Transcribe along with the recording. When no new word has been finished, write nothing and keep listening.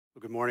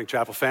Good morning,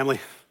 Chapel family.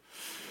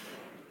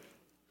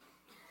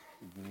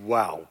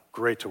 Wow,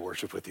 great to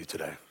worship with you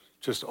today.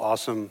 Just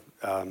awesome.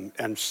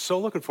 And so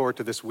looking forward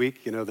to this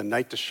week. You know, the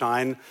night to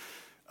shine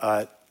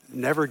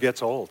never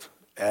gets old.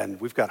 And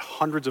we've got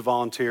hundreds of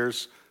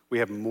volunteers. We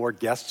have more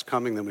guests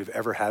coming than we've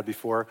ever had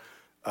before.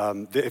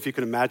 If you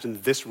can imagine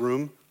this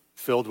room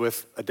filled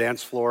with a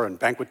dance floor and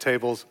banquet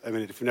tables, I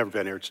mean, if you've never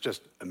been here, it's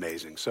just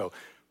amazing. So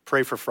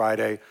pray for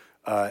Friday.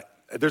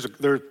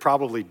 There are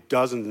probably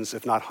dozens,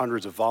 if not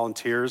hundreds, of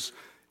volunteers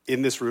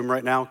in this room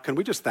right now. Can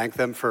we just thank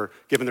them for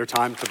giving their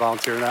time to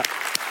volunteer in that?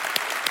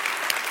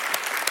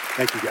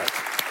 Thank you, guys.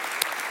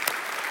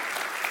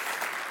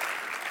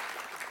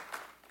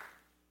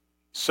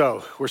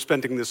 So we're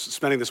spending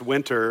this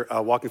winter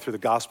walking through the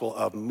Gospel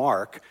of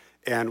Mark,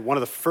 and one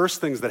of the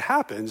first things that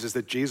happens is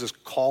that Jesus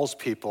calls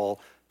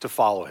people to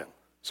follow him.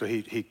 So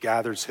he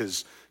gathers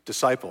his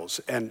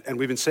disciples, and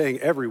we've been saying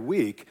every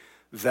week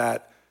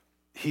that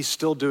he's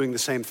still doing the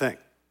same thing,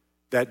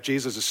 that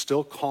Jesus is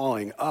still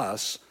calling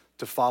us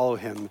to follow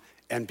him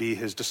and be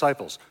his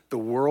disciples. The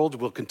world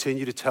will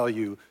continue to tell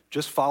you,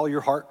 just follow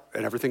your heart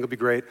and everything will be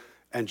great.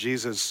 And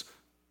Jesus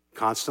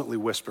constantly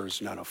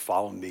whispers, no,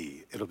 follow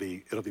me. It'll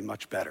be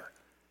much better.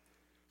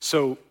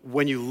 So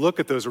when you look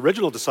at those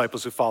original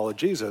disciples who followed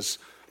Jesus,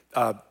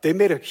 they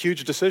made a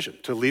huge decision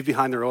to leave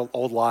behind their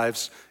old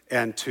lives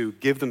and to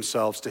give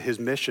themselves to his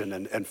mission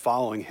and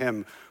following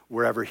him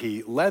wherever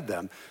he led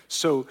them.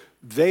 So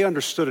they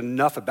understood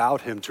enough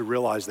about him to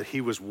realize that he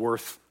was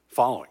worth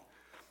following.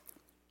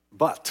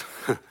 But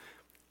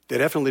they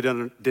definitely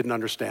didn't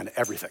understand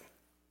everything,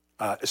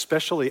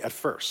 especially at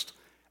first.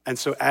 And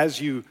so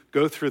as you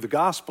go through the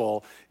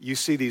gospel, you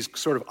see these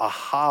sort of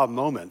aha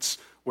moments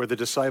where the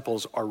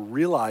disciples are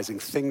realizing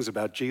things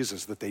about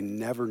Jesus that they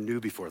never knew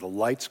before. The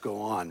lights go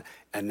on,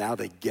 and now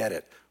they get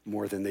it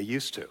more than they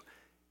used to.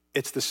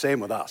 It's the same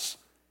with us.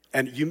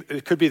 And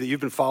it could be that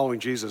you've been following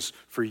Jesus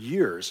for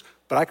years,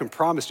 but I can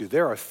promise you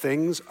there are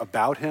things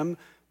about him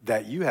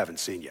that you haven't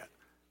seen yet.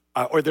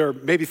 Or there are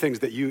maybe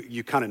things that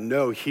you kind of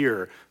know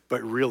here,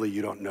 but really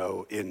you don't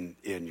know in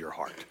your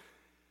heart.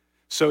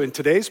 So in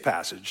today's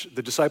passage,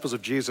 the disciples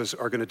of Jesus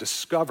are going to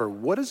discover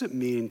what does it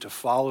mean to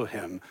follow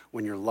him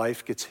when your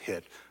life gets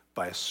hit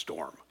by a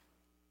storm.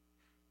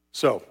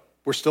 So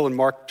we're still in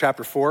Mark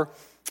chapter 4,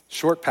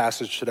 short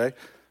passage today,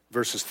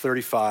 verses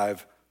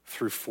 35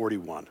 through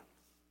 41.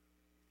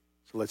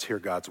 So let's hear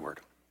God's word.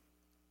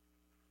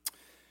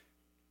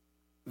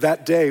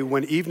 That day,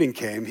 when evening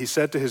came, he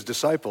said to his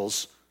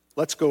disciples,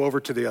 let's go over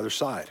to the other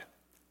side.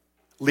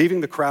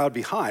 Leaving the crowd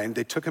behind,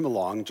 they took him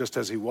along just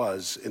as he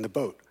was in the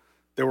boat.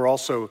 There were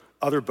also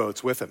other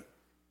boats with him.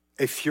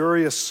 A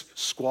furious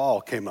squall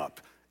came up,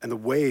 and the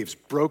waves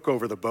broke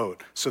over the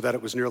boat so that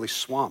it was nearly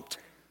swamped.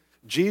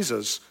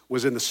 Jesus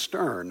was in the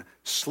stern,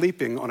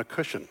 sleeping on a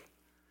cushion.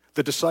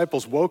 The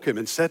disciples woke him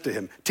and said to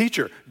him,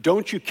 "Teacher,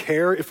 don't you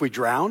care if we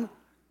drown?"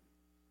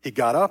 He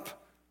got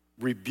up,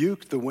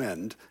 rebuked the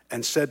wind,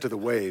 and said to the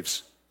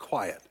waves,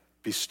 "Quiet,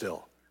 be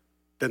still."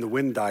 Then the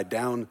wind died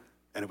down,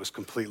 and it was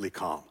completely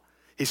calm.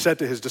 He said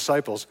to his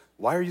disciples,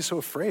 "Why are you so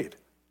afraid?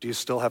 Do you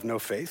still have no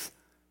faith?"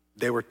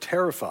 They were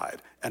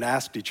terrified and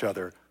asked each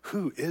other,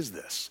 "Who is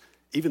this?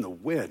 Even the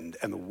wind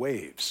and the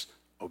waves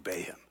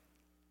obey him."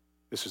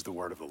 This is the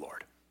word of the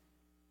Lord.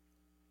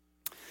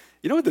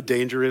 You know what the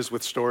danger is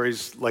with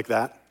stories like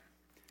that?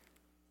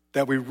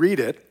 That we read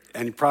it,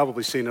 and you've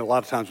probably seen it a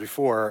lot of times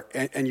before,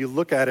 and you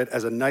look at it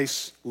as a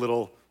nice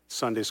little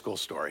Sunday school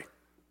story.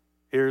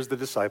 Here's the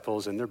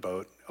disciples in their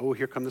boat. Oh,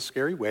 here come the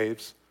scary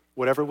waves.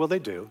 Whatever will they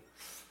do?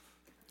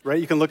 Right?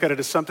 You can look at it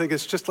as something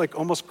that's just like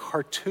almost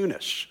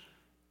cartoonish.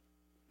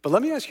 But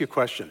let me ask you a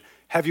question.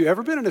 Have you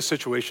ever been in a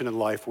situation in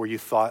life where you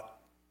thought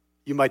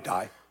you might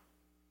die?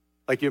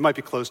 Like you might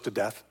be close to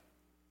death?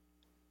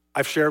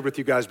 I've shared with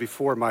you guys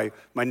before my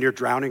near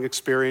drowning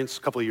experience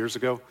a couple of years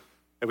ago.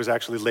 It was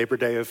actually Labor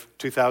Day of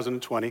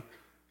 2020.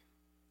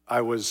 I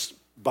was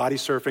body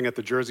surfing at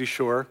the Jersey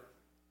Shore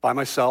by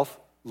myself,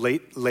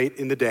 late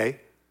in the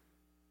day.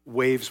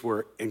 Waves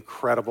were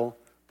incredible.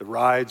 The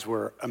rides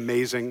were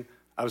amazing.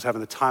 I was having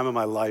the time of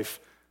my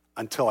life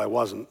until I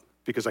wasn't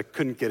because I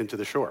couldn't get into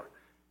the shore.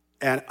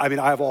 And I mean,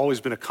 I've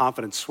always been a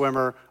confident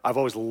swimmer. I've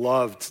always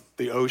loved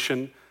the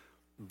ocean,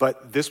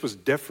 but this was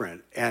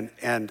different.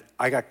 And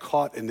I got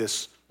caught in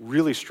this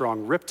really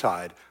strong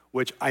riptide,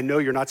 which I know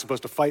you're not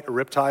supposed to fight a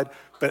riptide,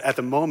 but at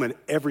the moment,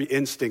 every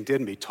instinct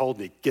in me told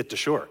me, get to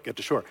shore.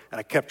 And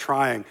I kept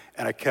trying,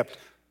 and I kept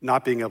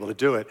not being able to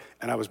do it,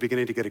 and I was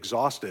beginning to get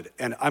exhausted.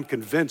 And I'm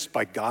convinced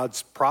by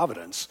God's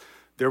providence,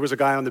 there was a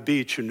guy on the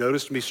beach who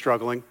noticed me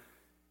struggling.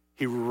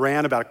 He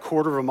ran about a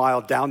quarter of a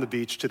mile down the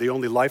beach to the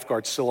only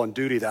lifeguard still on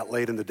duty that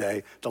late in the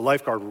day. The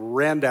lifeguard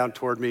ran down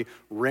toward me,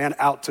 ran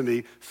out to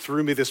me,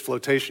 threw me this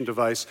flotation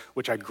device,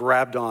 which I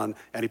grabbed on,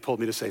 and he pulled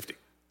me to safety.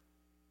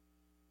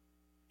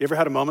 You ever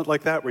had a moment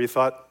like that where you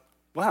thought,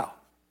 wow,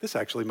 this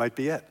actually might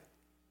be it?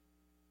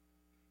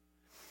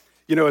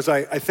 You know, as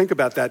I think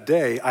about that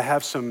day, I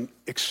have some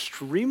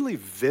extremely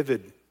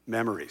vivid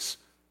memories.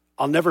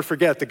 I'll never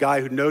forget the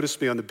guy who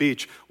noticed me on the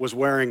beach was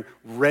wearing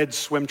red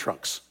swim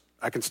trunks.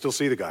 I can still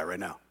see the guy right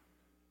now.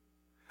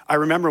 I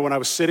remember when I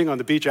was sitting on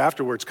the beach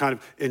afterwards, kind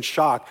of in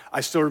shock,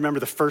 I still remember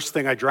the first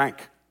thing I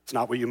drank. It's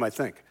not what you might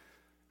think.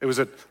 It was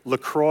a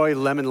LaCroix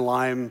lemon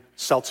lime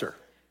seltzer,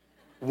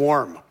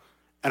 warm.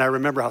 And I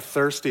remember how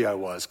thirsty I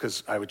was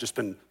because I had just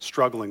been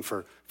struggling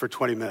for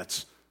 20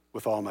 minutes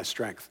with all my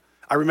strength.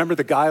 I remember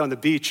the guy on the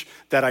beach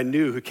that I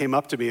knew who came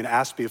up to me and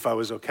asked me if I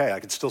was okay. I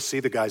could still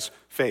see the guy's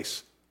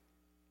face.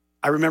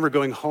 I remember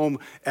going home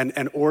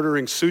and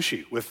ordering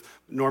sushi with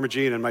Norma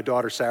Jean and my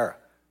daughter Sarah.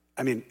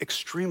 I mean,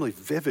 extremely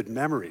vivid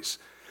memories.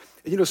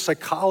 You know,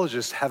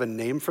 psychologists have a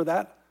name for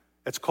that.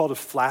 It's called a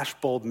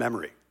flashbulb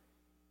memory.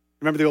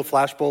 Remember the old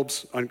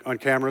flashbulbs on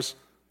cameras?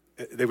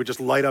 They would just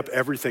light up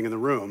everything in the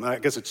room. I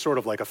guess it's sort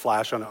of like a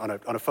flash on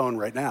a phone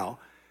right now.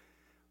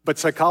 But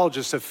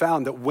psychologists have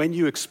found that when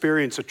you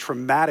experience a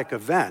traumatic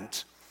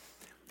event,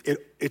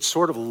 it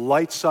sort of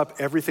lights up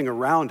everything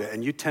around it,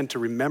 and you tend to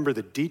remember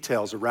the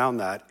details around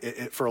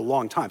that for a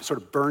long time. It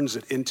sort of burns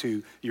it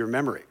into your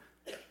memory.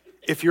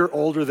 If you're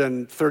older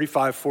than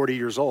 35, 40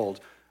 years old,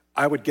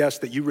 I would guess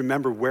that you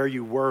remember where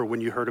you were when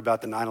you heard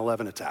about the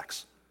 9/11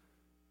 attacks,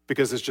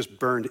 because it's just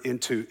burned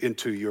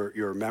into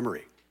your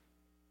memory.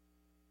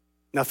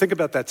 Now think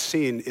about that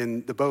scene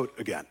in the boat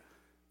again.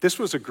 This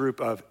was a group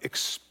of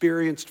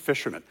experienced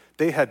fishermen.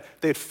 They had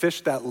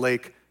fished that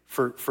lake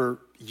for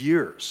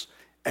years,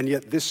 and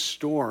yet this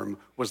storm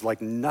was like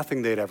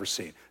nothing they'd ever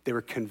seen. They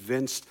were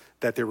convinced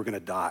that they were going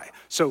to die.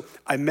 So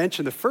I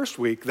mentioned the first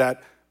week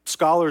that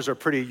scholars are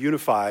pretty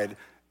unified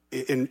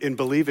in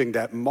believing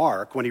that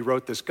Mark, when he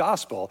wrote this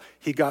gospel,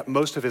 he got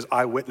most of his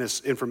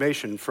eyewitness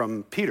information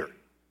from Peter.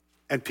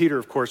 And Peter,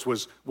 of course,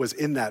 was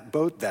in that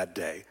boat that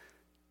day.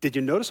 Did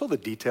you notice all the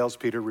details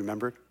Peter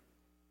remembered?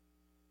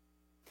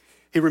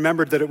 He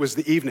remembered that it was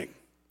the evening.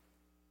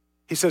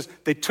 He says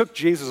they took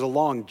Jesus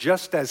along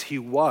just as he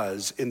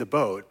was in the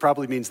boat.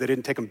 Probably means they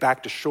didn't take him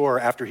back to shore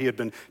after he had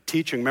been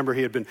teaching. Remember,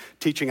 he had been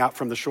teaching out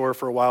from the shore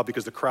for a while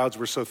because the crowds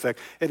were so thick.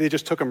 And they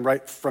just took him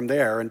right from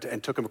there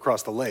and took him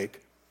across the lake.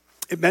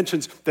 It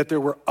mentions that there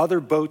were other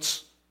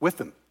boats with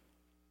them.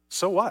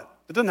 So what?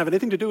 It doesn't have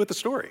anything to do with the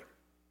story.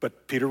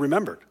 But Peter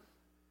remembered.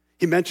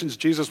 He mentions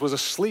Jesus was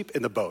asleep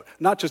in the boat,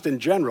 not just in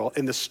general,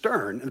 in the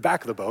stern, in the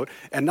back of the boat,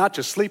 and not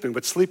just sleeping,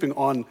 but sleeping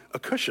on a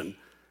cushion.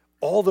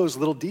 All those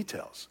little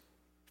details.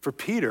 For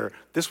Peter,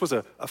 this was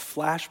a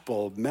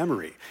flashbulb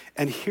memory.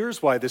 And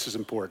here's why this is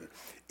important.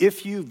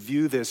 If you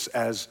view this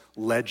as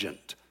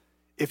legend,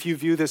 if you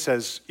view this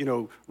as,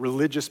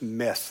 religious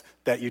myth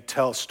that you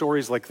tell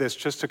stories like this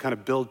just to kind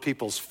of build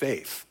people's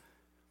faith,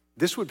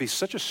 this would be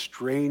such a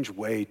strange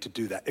way to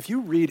do that. If you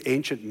read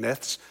ancient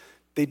myths,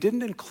 they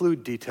didn't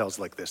include details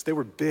like this. They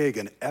were big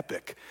and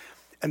epic.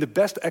 And the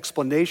best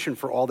explanation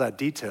for all that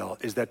detail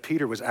is that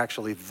Peter was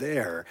actually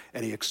there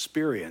and he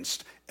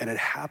experienced, and it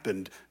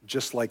happened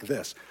just like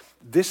this.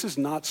 This is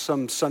not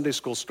some Sunday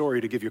school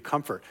story to give you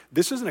comfort.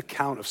 This is an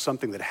account of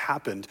something that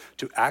happened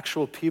to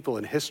actual people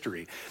in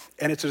history.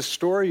 And it's a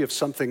story of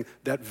something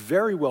that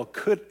very well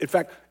could, in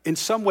fact, in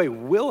some way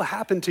will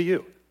happen to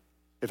you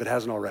if it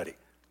hasn't already.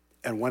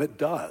 And when it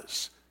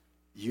does,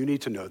 you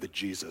need to know the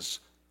Jesus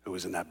who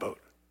was in that boat.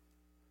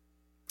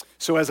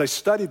 So as I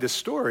studied this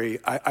story,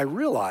 I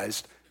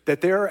realized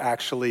that there are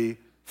actually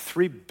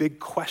three big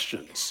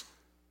questions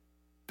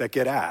that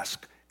get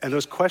asked, and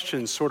those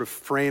questions sort of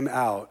frame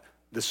out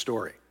the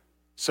story.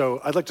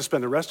 So I'd like to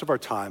spend the rest of our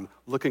time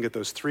looking at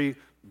those three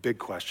big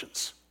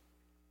questions.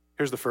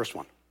 Here's the first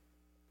one.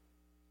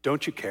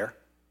 Don't you care?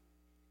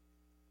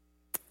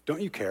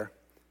 Don't you care?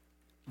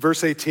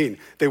 Verse 18,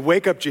 they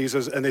wake up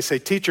Jesus and they say,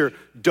 "Teacher,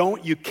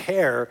 don't you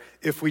care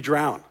if we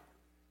drown?"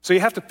 So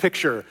you have to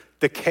picture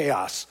the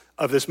chaos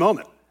of this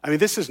moment. I mean,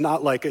 this is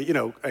not like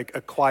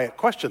a quiet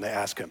question they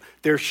ask him.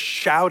 They're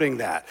shouting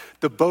that.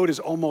 The boat is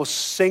almost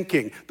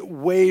sinking. The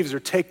waves are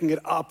taking it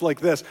up like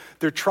this.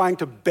 They're trying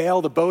to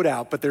bail the boat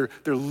out, but they're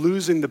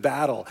losing the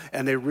battle,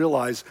 and they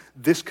realize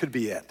this could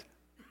be it.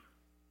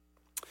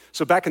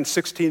 So back in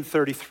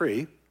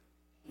 1633,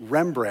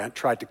 Rembrandt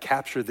tried to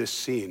capture this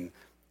scene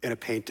in a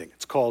painting.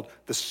 It's called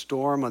The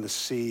Storm on the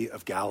Sea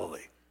of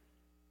Galilee.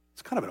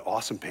 It's kind of an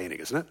awesome painting,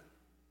 isn't it?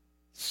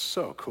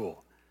 So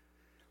cool.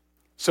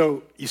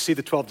 So you see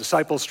the 12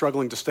 disciples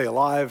struggling to stay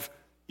alive.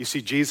 You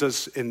see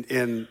Jesus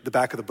in the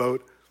back of the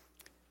boat.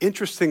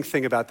 Interesting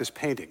thing about this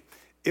painting,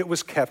 it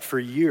was kept for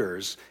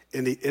years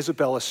in the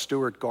Isabella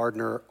Stewart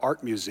Gardner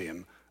Art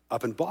Museum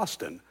up in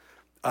Boston.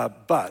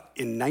 But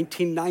in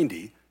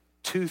 1990,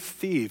 two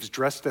thieves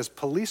dressed as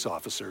police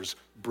officers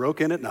broke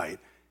in at night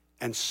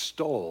and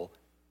stole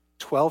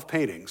 12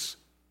 paintings,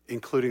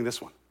 including this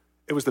one.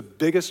 It was the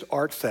biggest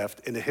art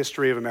theft in the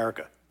history of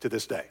America to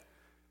this day.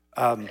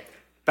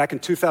 Back in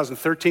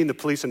 2013, the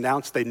police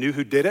announced they knew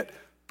who did it,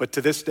 but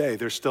to this day,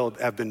 there still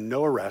have been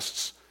no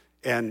arrests,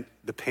 and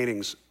the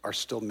paintings are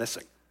still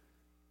missing.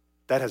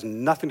 That has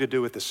nothing to do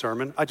with the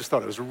sermon. I just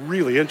thought it was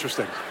really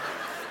interesting.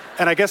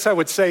 And I guess I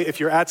would say if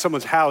you're at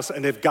someone's house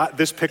and they've got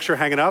this picture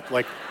hanging up,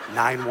 like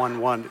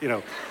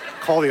 911,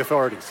 call the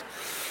authorities.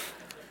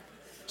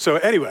 So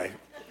anyway,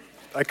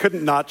 I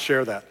couldn't not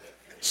share that.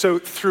 So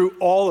through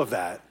all of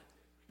that,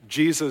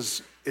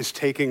 Jesus is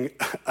taking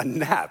a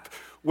nap,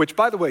 which,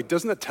 by the way,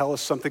 doesn't that tell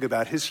us something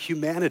about his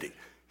humanity?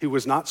 He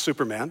was not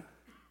Superman,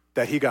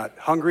 that he got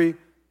hungry,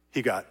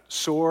 he got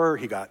sore,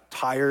 he got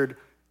tired,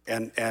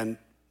 and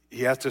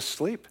he had to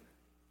sleep.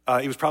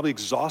 He was probably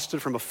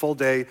exhausted from a full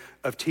day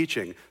of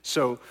teaching.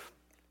 So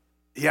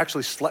he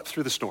actually slept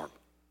through the storm.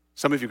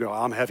 Some of you go,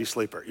 I'm a heavy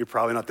sleeper. You're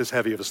probably not this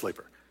heavy of a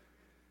sleeper.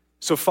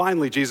 So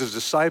finally, Jesus'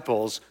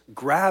 disciples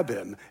grab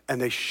him and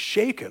they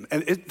shake him.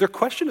 And their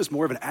question is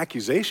more of an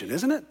accusation,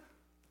 isn't it?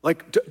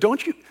 Like,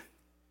 don't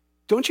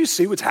you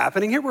see what's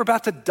happening here? We're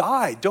about to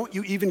die. Don't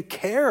you even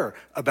care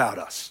about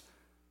us?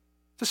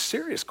 It's a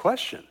serious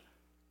question.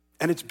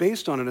 And it's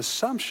based on an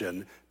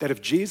assumption that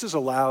if Jesus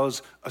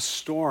allows a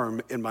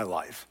storm in my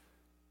life,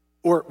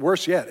 or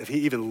worse yet, if he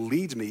even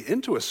leads me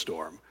into a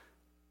storm,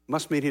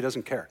 must mean he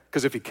doesn't care.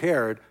 Because if he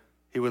cared,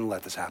 he wouldn't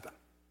let this happen.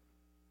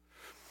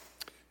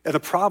 And the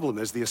problem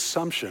is the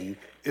assumption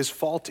is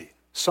faulty.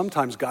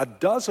 Sometimes God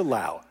does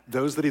allow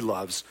those that he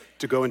loves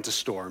to go into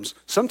storms.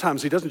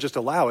 Sometimes he doesn't just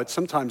allow it.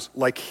 Sometimes,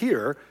 like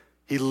here,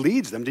 he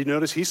leads them. Do you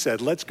notice he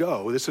said, let's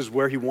go. This is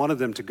where he wanted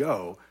them to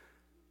go.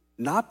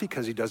 Not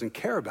because he doesn't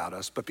care about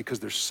us, but because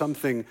there's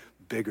something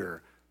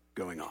bigger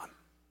going on.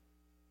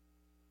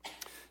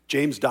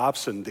 James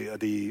Dobson,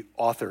 the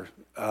author,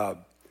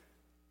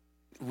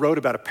 wrote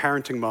about a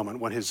parenting moment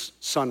when his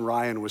son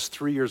Ryan was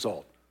 3 years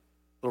old.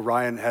 Little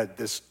Ryan had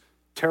this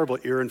terrible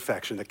ear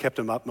infection that kept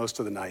him up most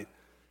of the night.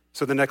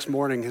 So the next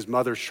morning, his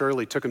mother,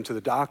 Shirley, took him to the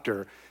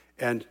doctor,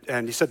 and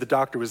he said the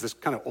doctor was this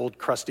kind of old,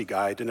 crusty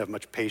guy, didn't have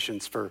much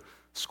patience for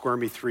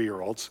squirmy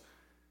 3-year-olds.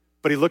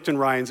 But he looked in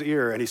Ryan's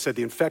ear, and he said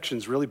the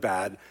infection's really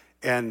bad,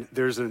 and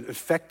there's an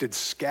infected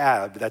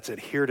scab that's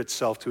adhered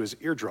itself to his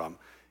eardrum.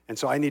 And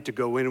so I need to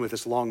go in with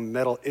this long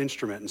metal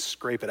instrument and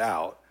scrape it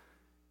out.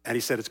 And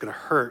he said, it's going to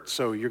hurt,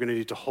 so you're going to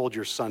need to hold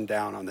your son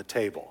down on the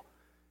table.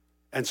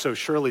 And so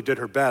Shirley did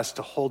her best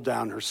to hold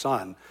down her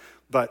son,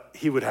 but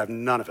he would have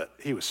none of it.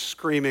 He was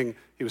screaming,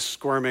 he was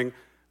squirming.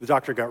 The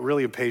doctor got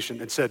really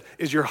impatient and said,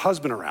 is your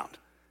husband around?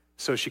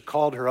 So she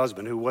called her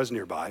husband, who was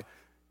nearby.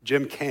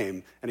 Jim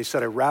came, and he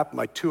said, I wrapped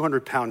my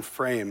 200-pound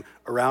frame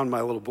around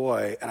my little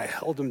boy, and I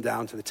held him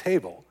down to the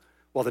table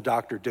while the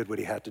doctor did what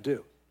he had to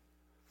do.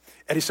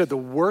 And he said the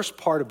worst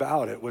part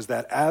about it was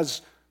that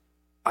as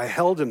I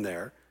held him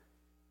there,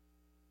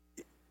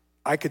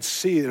 I could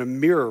see in a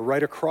mirror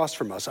right across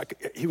from us,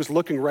 he was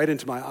looking right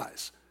into my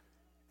eyes.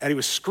 And he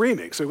was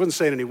screaming, so he wasn't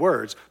saying any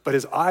words, but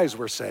his eyes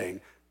were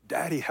saying,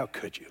 Daddy, how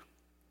could you?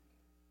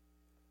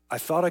 I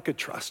thought I could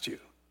trust you.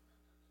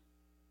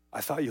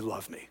 I thought you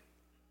loved me.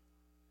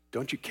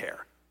 Don't you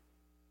care?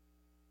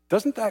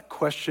 Doesn't that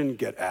question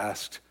get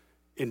asked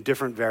in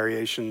different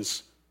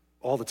variations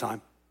all the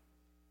time?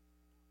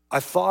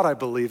 I thought I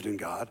believed in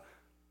God,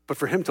 but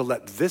for him to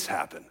let this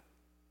happen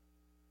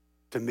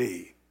to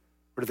me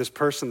or to this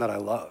person that I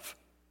love,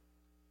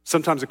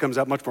 sometimes it comes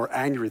out much more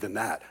angry than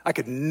that. I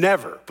could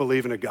never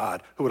believe in a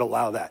God who would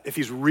allow that. If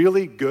he's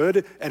really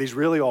good and he's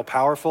really all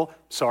powerful,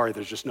 sorry,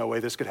 there's just no way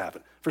this could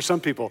happen. For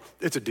some people,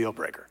 it's a deal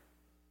breaker.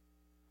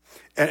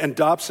 And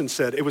Dobson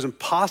said, it was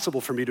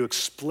impossible for me to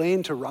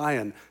explain to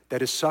Ryan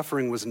that his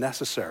suffering was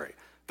necessary,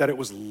 that it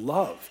was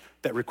love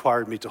that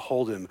required me to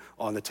hold him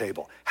on the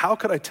table. How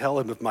could I tell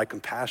him of my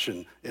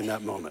compassion in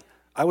that moment?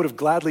 I would have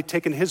gladly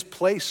taken his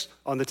place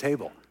on the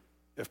table,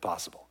 if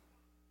possible.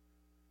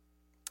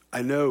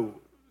 I know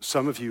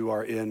some of you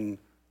are in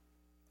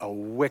a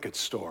wicked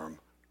storm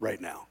right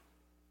now.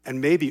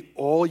 And maybe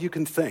all you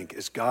can think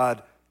is,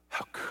 God,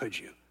 how could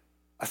you?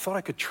 I thought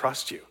I could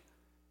trust you.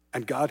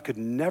 And God could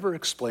never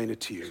explain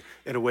it to you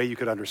in a way you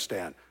could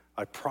understand.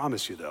 I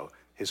promise you, though,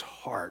 his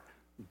heart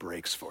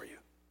breaks for you.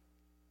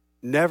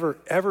 Never,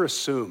 ever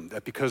assume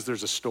that because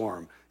there's a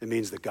storm, it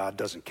means that God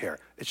doesn't care.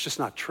 It's just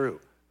not true.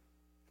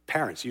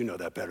 Parents, you know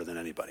that better than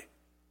anybody.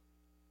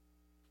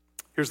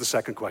 Here's the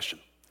second question.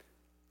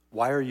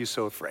 Why are you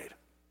so afraid?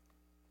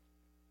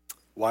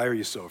 Why are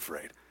you so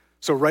afraid?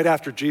 So right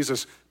after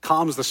Jesus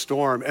calms the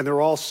storm and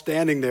they're all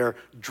standing there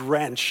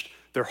drenched,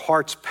 their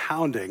hearts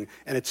pounding,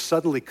 and it's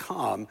suddenly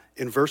calm,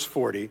 in verse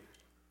 40,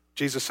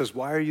 Jesus says,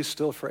 why are you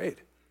still afraid?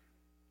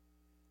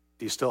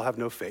 Do you still have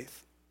no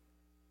faith?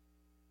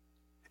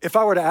 If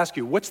I were to ask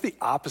you, what's the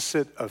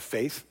opposite of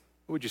faith?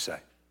 What would you say?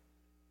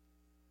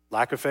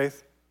 Lack of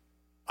faith?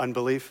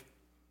 Unbelief?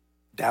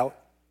 Doubt?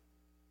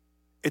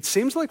 It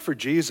seems like for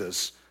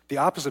Jesus, the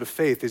opposite of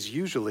faith is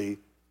usually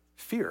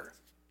fear.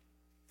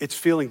 It's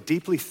feeling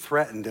deeply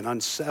threatened and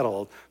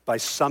unsettled by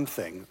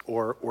something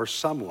or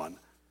someone.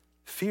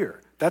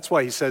 Fear. That's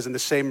why he says in the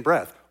same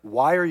breath,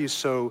 why are you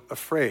so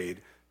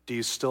afraid? Do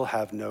you still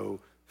have no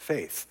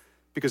faith?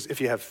 Because if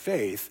you have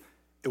faith,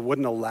 it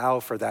wouldn't allow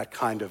for that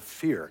kind of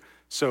fear.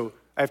 So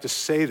I have to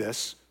say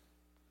this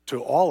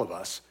to all of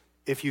us.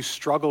 If you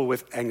struggle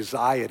with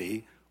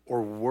anxiety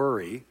or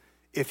worry,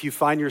 if you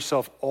find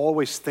yourself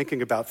always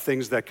thinking about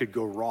things that could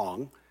go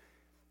wrong,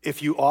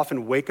 if you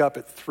often wake up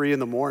at 3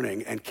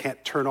 a.m. and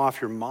can't turn off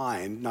your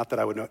mind, not that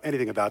I would know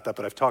anything about that,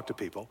 but I've talked to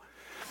people,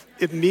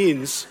 it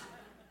means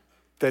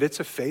that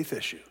it's a faith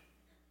issue.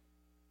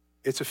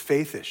 It's a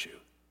faith issue.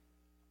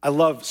 I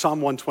love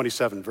Psalm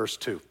 127, verse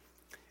 2.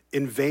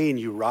 In vain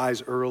you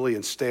rise early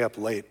and stay up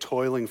late,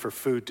 toiling for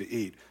food to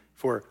eat.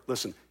 For,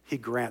 listen, he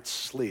grants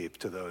sleep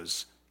to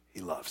those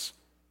he loves.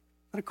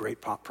 What a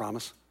great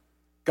promise.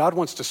 God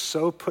wants to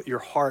so put your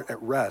heart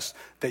at rest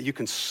that you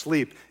can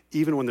sleep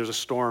even when there's a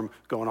storm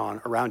going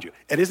on around you.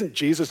 And isn't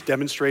Jesus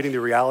demonstrating the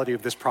reality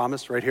of this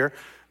promise right here?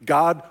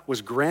 God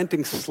was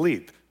granting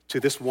sleep to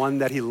this one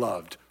that he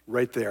loved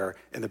right there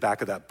in the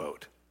back of that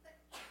boat.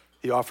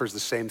 He offers the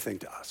same thing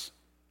to us.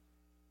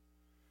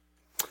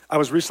 I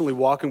was recently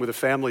walking with a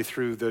family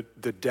through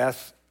the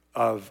death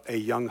of a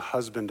young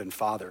husband and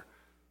father.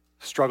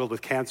 Struggled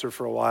with cancer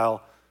for a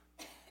while,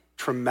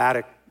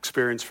 traumatic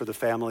experience for the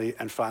family,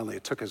 and finally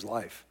it took his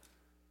life.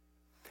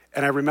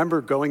 And I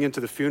remember going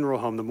into the funeral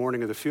home the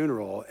morning of the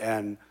funeral,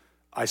 and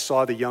I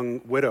saw the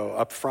young widow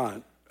up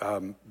front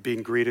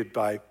being greeted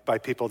by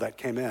people that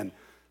came in.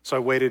 So I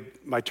waited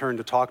my turn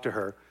to talk to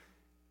her.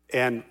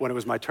 And when it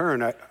was my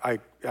turn,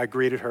 I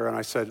greeted her and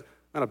I said,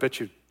 "Man, I bet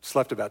you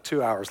slept about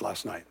 2 hours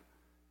last night."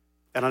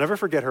 And I'll never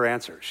forget her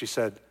answer. She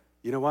said,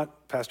 "You know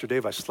what, Pastor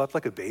Dave, I slept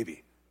like a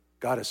baby.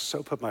 God has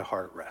so put my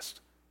heart at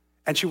rest."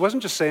 And she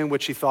wasn't just saying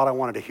what she thought I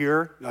wanted to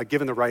hear,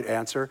 given the right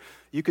answer.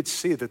 You could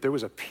see that there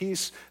was a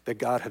peace that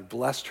God had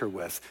blessed her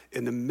with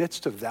in the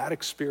midst of that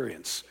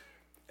experience.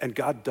 And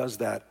God does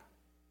that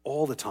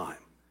all the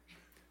time.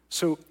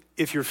 So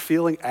if you're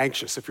feeling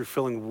anxious, if you're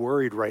feeling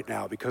worried right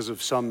now because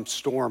of some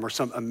storm or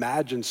some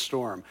imagined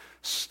storm,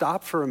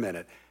 stop for a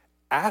minute.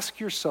 Ask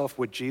yourself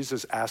what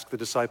Jesus asked the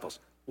disciples.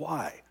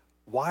 Why?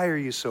 Why are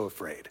you so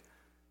afraid?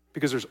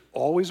 Because there's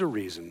always a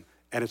reason,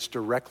 and it's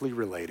directly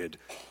related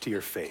to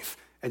your faith.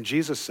 And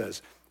Jesus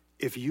says,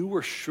 if you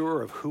were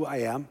sure of who I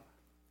am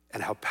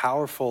and how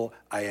powerful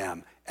I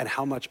am and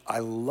how much I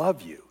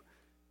love you,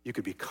 you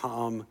could be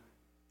calm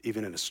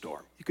even in a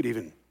storm. You could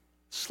even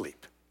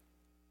sleep.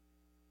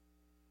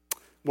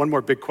 One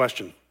more big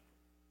question.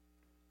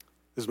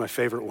 This is my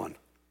favorite one.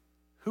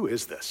 Who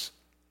is this?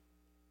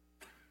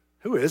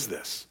 Who is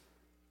this?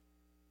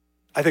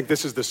 I think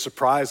this is the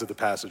surprise of the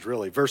passage,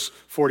 really. Verse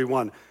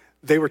 41,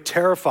 they were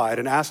terrified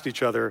and asked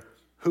each other,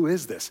 who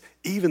is this?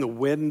 Even the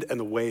wind and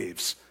the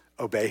waves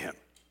obey him.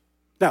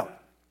 Now,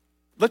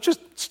 let's just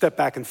step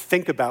back and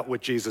think about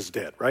what Jesus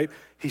did, right?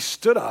 He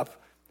stood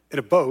up in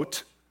a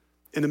boat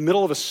in the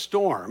middle of a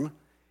storm,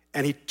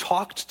 and he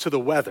talked to the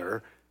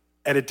weather,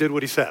 and it did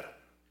what he said.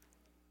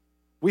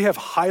 We have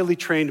highly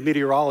trained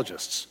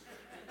meteorologists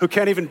who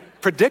can't even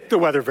predict the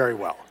weather very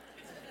well.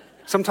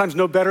 Sometimes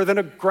no better than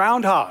a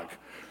groundhog,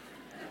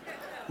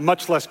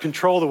 much less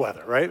control the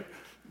weather, right?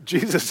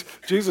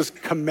 Jesus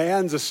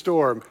commands a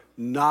storm,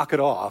 knock it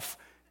off,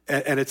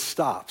 and it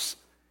stops.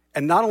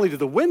 And not only did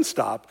the wind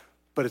stop,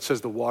 but it says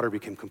the water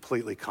became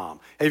completely calm.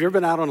 Have you ever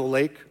been out on a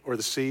lake or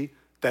the sea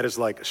that is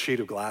like a sheet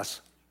of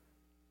glass?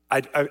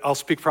 I'll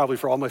speak probably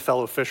for all my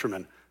fellow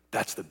fishermen.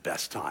 That's the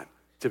best time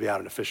to be out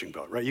in a fishing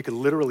boat, right? You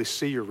can literally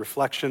see your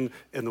reflection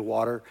in the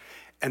water,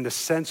 and the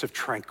sense of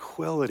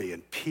tranquility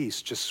and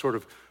peace just sort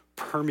of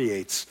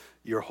permeates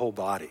your whole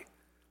body.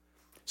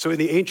 So in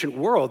the ancient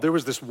world, there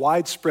was this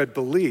widespread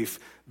belief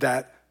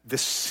that the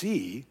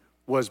sea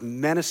was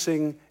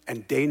menacing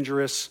and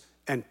dangerous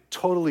and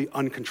totally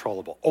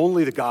uncontrollable.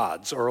 Only the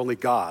gods or only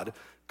God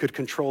could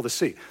control the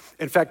sea.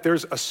 In fact,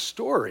 there's a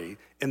story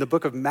in the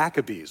book of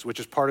Maccabees, which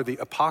is part of the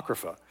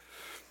Apocrypha.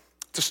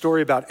 It's a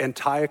story about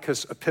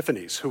Antiochus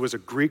Epiphanes, who was a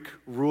Greek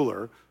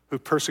ruler who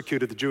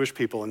persecuted the Jewish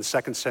people in the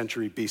 2nd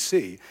century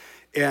BC.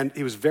 And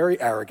he was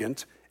very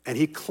arrogant, and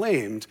he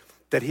claimed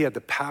that he had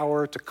the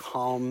power to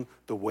calm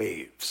the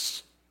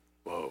waves.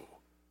 Whoa.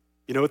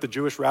 You know what the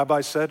Jewish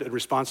rabbis said in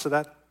response to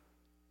that?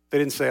 They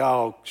didn't say,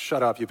 "Oh,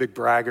 shut up, you big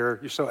bragger,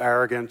 you're so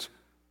arrogant."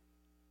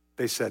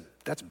 They said,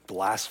 "That's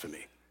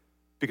blasphemy,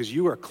 because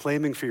you are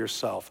claiming for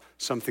yourself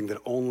something that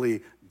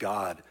only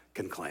God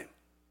can claim."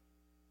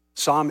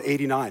 Psalm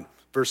 89,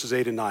 verses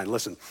 8 and 9,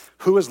 listen.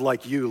 Who is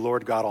like you,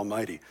 Lord God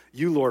Almighty?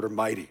 You, Lord, are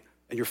mighty,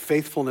 and your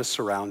faithfulness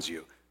surrounds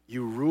you.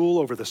 You rule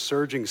over the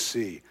surging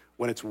sea.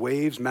 When its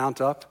waves mount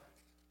up,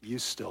 you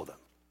still them.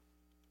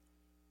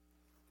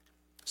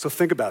 So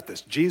think about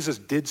this. Jesus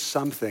did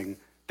something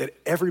that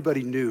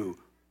everybody knew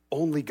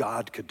only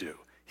God could do.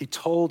 He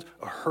told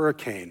a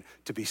hurricane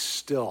to be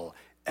still,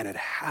 and it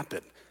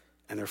happened,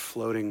 and they're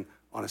floating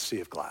on a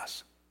sea of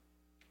glass.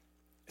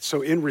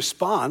 So in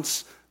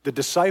response, the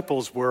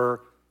disciples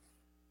were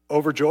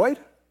overjoyed,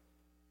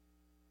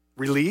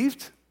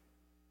 relieved,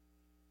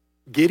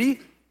 giddy,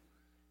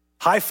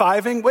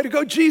 high-fiving, way to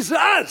go,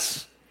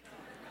 Jesus!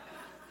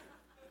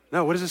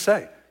 No, what does it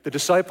say? The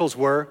disciples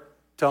were,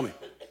 tell me,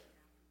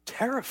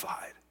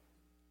 terrified.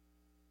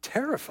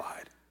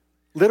 Terrified.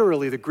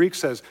 Literally, the Greek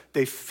says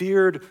they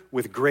feared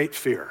with great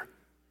fear.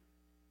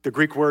 The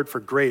Greek word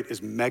for great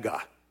is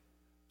mega.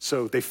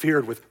 So they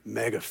feared with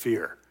mega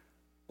fear.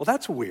 Well,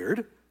 that's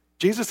weird.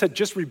 Jesus had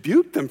just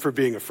rebuked them for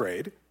being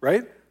afraid,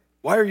 right?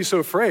 Why are you so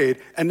afraid?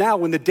 And now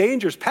when the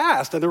danger's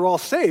passed and they're all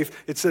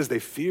safe, it says they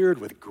feared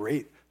with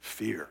great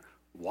fear.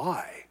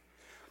 Why?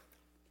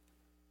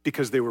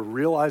 Because they were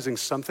realizing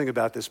something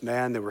about this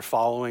man they were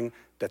following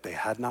that they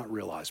had not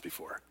realized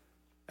before.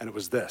 and it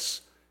was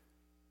this,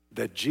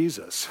 that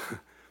Jesus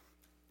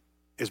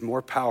is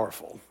more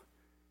powerful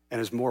and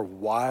is more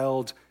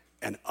wild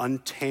and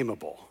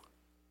untamable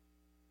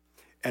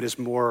and is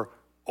more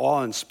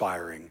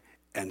awe-inspiring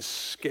and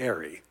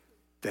scary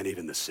than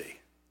even the sea.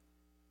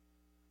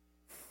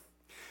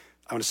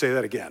 I want to say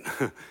that again.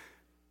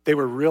 They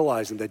were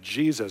realizing that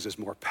Jesus is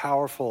more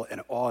powerful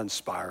and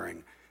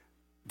awe-inspiring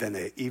than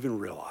they even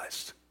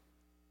realized.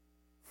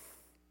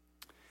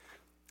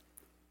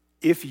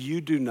 If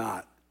you do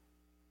not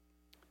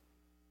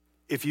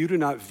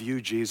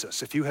view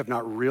Jesus, if you have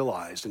not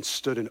realized and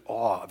stood in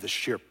awe of the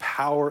sheer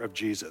power of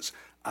Jesus,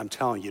 I'm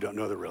telling you, you don't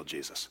know the real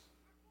Jesus.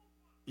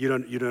 You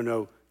don't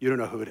know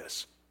who it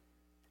is.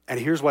 And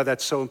here's why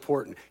that's so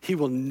important. He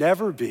will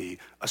never be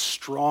a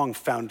strong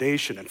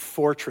foundation and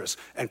fortress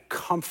and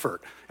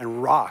comfort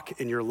and rock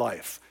in your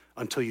life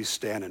until you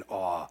stand in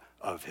awe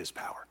of his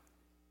power.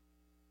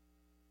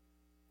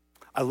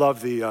 I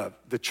love the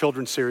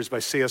children's series by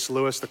C.S.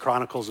 Lewis, The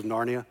Chronicles of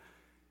Narnia.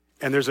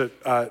 And there's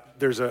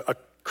a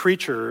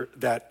creature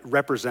that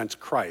represents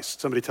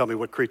Christ. Somebody tell me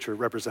what creature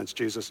represents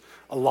Jesus.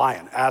 A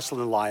lion,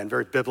 Aslan lion,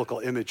 very biblical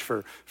image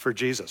for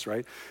Jesus,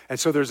 right? And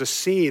so there's a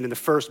scene in the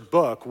first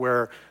book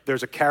where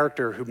there's a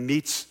character who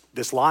meets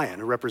this lion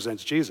who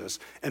represents Jesus,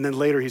 and then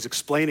later he's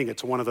explaining it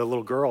to one of the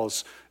little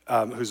girls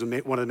who's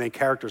one of the main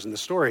characters in the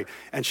story,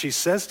 and she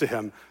says to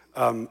him,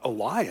 a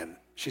lion,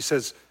 she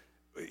says,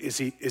 is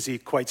he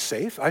quite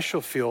safe? I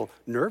shall feel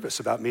nervous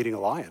about meeting a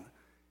lion.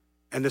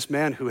 And this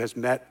man who has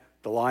met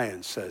the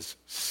lion says,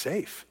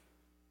 safe?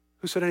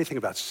 Who said anything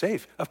about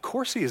safe? Of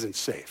course he isn't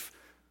safe,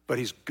 but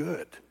he's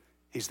good.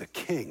 He's the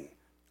king,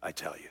 I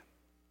tell you.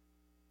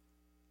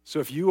 So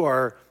if you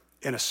are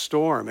in a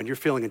storm and you're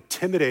feeling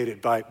intimidated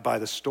by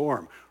the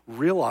storm,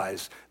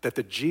 realize that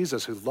the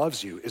Jesus who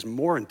loves you is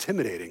more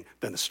intimidating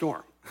than the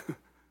storm.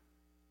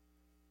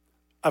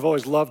 I've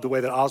always loved the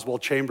way that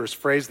Oswald Chambers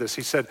phrased this.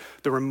 He said,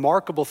 the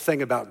remarkable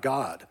thing about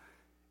God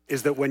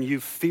is that when you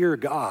fear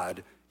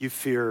God, you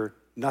fear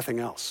nothing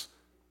else.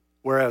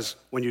 Whereas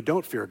when you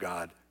don't fear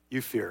God,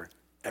 you fear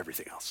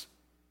everything else.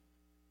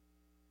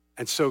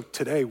 And so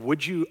today,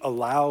 would you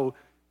allow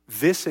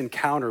this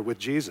encounter with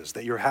Jesus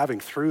that you're having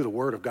through the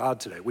Word of God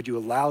today, would you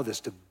allow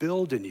this to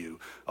build in you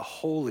a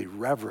holy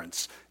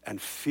reverence and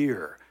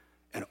fear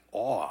and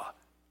awe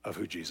of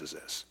who Jesus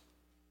is?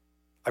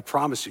 I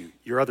promise you,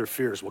 your other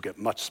fears will get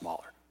much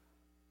smaller.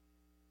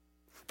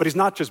 But he's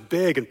not just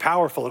big and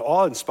powerful and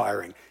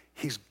awe-inspiring.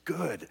 He's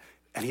good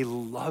and he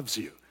loves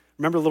you.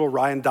 Remember little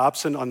Ryan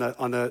Dobson on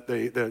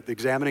the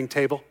examining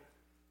table?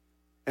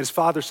 And his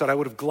father said, I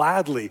would have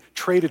gladly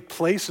traded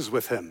places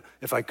with him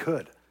if I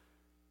could.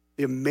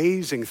 The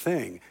amazing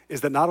thing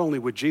is that not only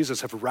would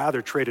Jesus have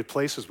rather traded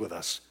places with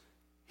us,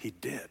 he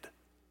did.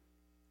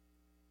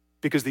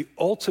 Because the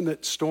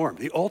ultimate storm,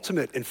 the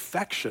ultimate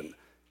infection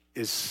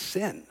is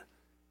sin.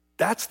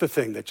 That's the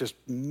thing that just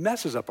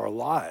messes up our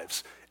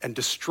lives and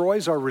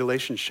destroys our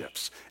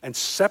relationships and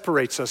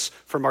separates us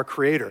from our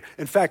Creator.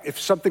 In fact, if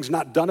something's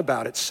not done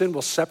about it, sin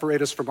will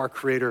separate us from our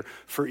Creator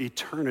for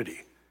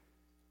eternity.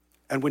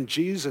 And when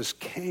Jesus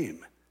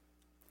came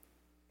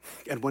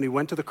and when he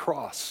went to the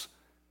cross,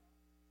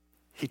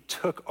 he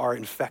took our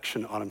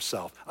infection on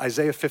himself.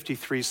 Isaiah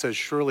 53 says,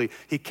 surely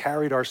he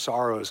carried our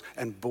sorrows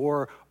and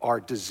bore our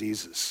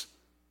diseases.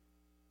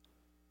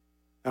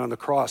 And on the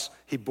cross,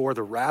 he bore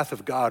the wrath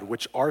of God,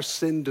 which our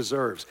sin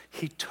deserves.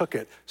 He took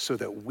it so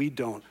that we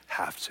don't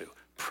have to.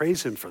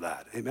 Praise him for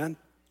that, amen?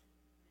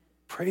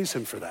 Praise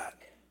him for that.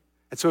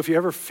 And so if you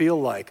ever feel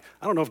like,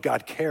 I don't know if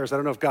God cares, I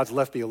don't know if God's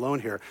left me alone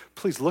here,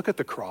 please look at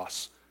the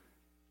cross.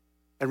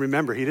 And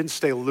remember, he didn't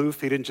stay aloof,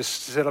 he didn't just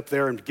sit up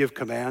there and give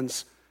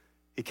commands.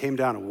 He came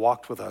down and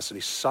walked with us and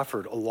he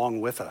suffered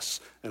along with us.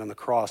 And on the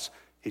cross,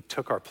 he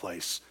took our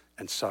place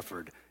and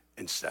suffered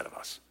instead of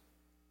us.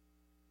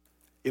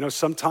 You know,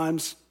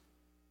 sometimes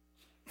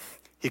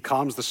he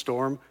calms the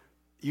storm.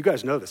 You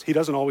guys know this. He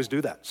doesn't always do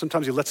that.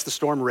 Sometimes he lets the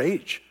storm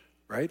rage,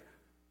 right?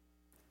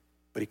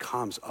 But he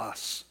calms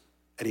us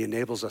and he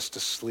enables us to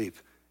sleep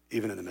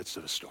even in the midst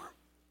of a storm.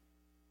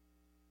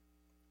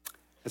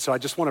 And so I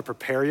just want to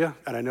prepare you,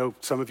 and I know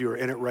some of you are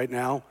in it right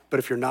now, but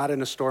if you're not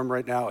in a storm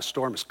right now, a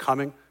storm is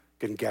coming,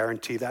 I can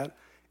guarantee that.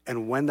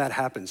 And when that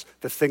happens,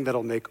 the thing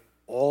that'll make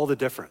all the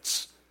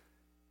difference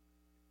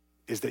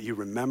is that you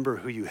remember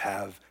who you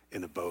have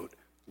in the boat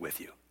with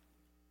you.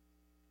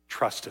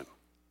 Trust him.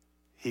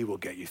 He will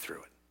get you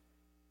through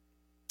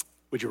it.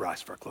 Would you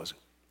rise for our closing?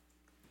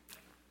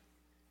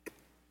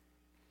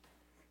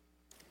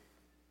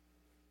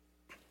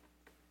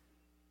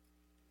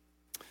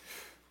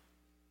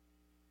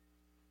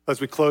 As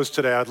we close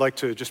today, I'd like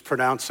to just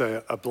pronounce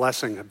a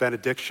blessing, a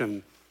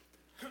benediction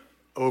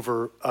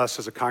over us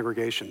as a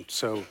congregation.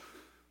 So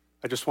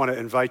I just want to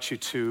invite you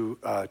to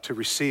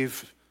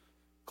receive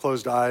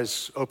closed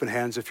eyes, open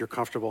hands if you're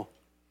comfortable.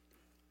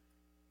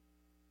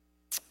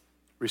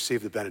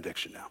 Receive the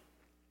benediction now.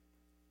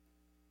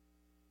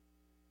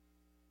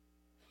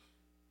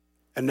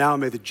 And now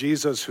may the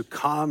Jesus who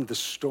calmed the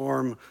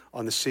storm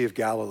on the Sea of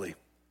Galilee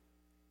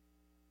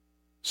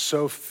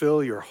so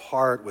fill your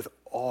heart with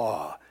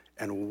awe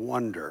and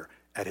wonder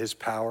at his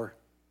power,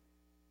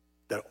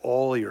 that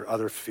all your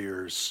other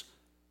fears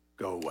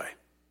go away.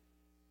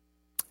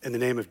 In the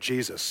name of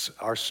Jesus,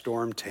 our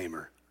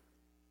Storm-Tamer,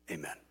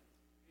 amen.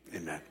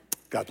 Amen.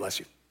 God bless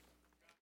you.